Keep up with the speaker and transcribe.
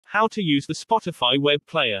How to use the Spotify web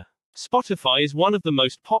player. Spotify is one of the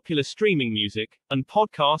most popular streaming music and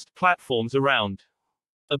podcast platforms around.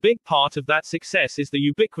 A big part of that success is the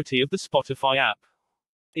ubiquity of the Spotify app.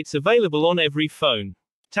 It's available on every phone,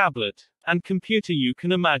 tablet, and computer you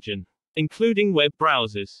can imagine, including web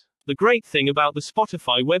browsers. The great thing about the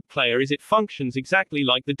Spotify web player is it functions exactly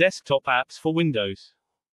like the desktop apps for Windows,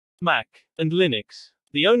 Mac, and Linux.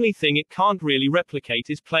 The only thing it can't really replicate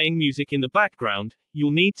is playing music in the background.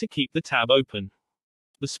 You'll need to keep the tab open.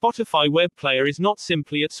 The Spotify web player is not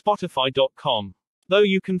simply at spotify.com, though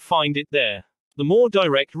you can find it there. The more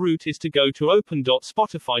direct route is to go to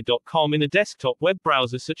open.spotify.com in a desktop web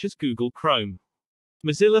browser such as Google Chrome,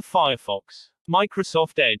 Mozilla Firefox,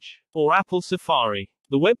 Microsoft Edge, or Apple Safari.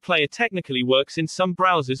 The web player technically works in some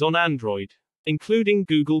browsers on Android, including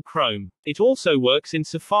Google Chrome. It also works in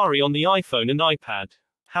Safari on the iPhone and iPad.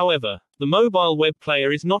 However, the mobile web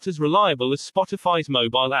player is not as reliable as Spotify's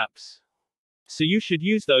mobile apps, so you should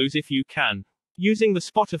use those if you can. Using the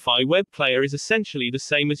Spotify web player is essentially the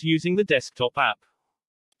same as using the desktop app.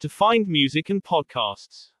 To find music and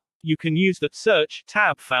podcasts, you can use the Search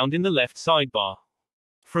tab found in the left sidebar.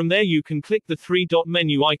 From there you can click the three-dot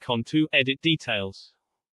menu icon to edit details.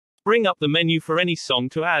 Bring up the menu for any song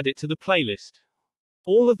to add it to the playlist.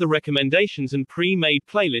 All of the recommendations and pre-made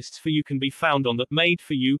playlists for you can be found on the Made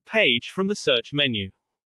for You page from the search menu.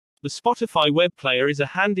 The Spotify web player is a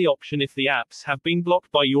handy option if the apps have been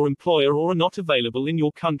blocked by your employer or are not available in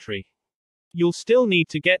your country. You'll still need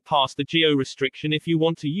to get past the geo restriction if you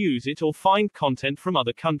want to use it or find content from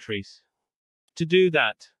other countries. To do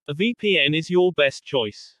that, a VPN is your best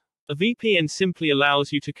choice. A VPN simply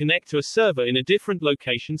allows you to connect to a server in a different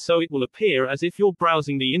location so it will appear as if you're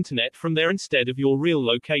browsing the internet from there instead of your real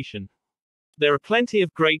location. There are plenty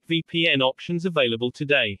of great VPN options available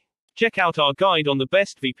today. Check out our guide on the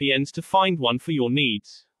best VPNs to find one for your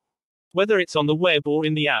needs, whether it's on the web or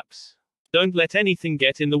in the apps. Don't let anything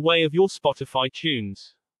get in the way of your Spotify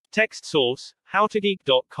tunes. Text source,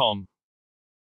 howtogeek.com.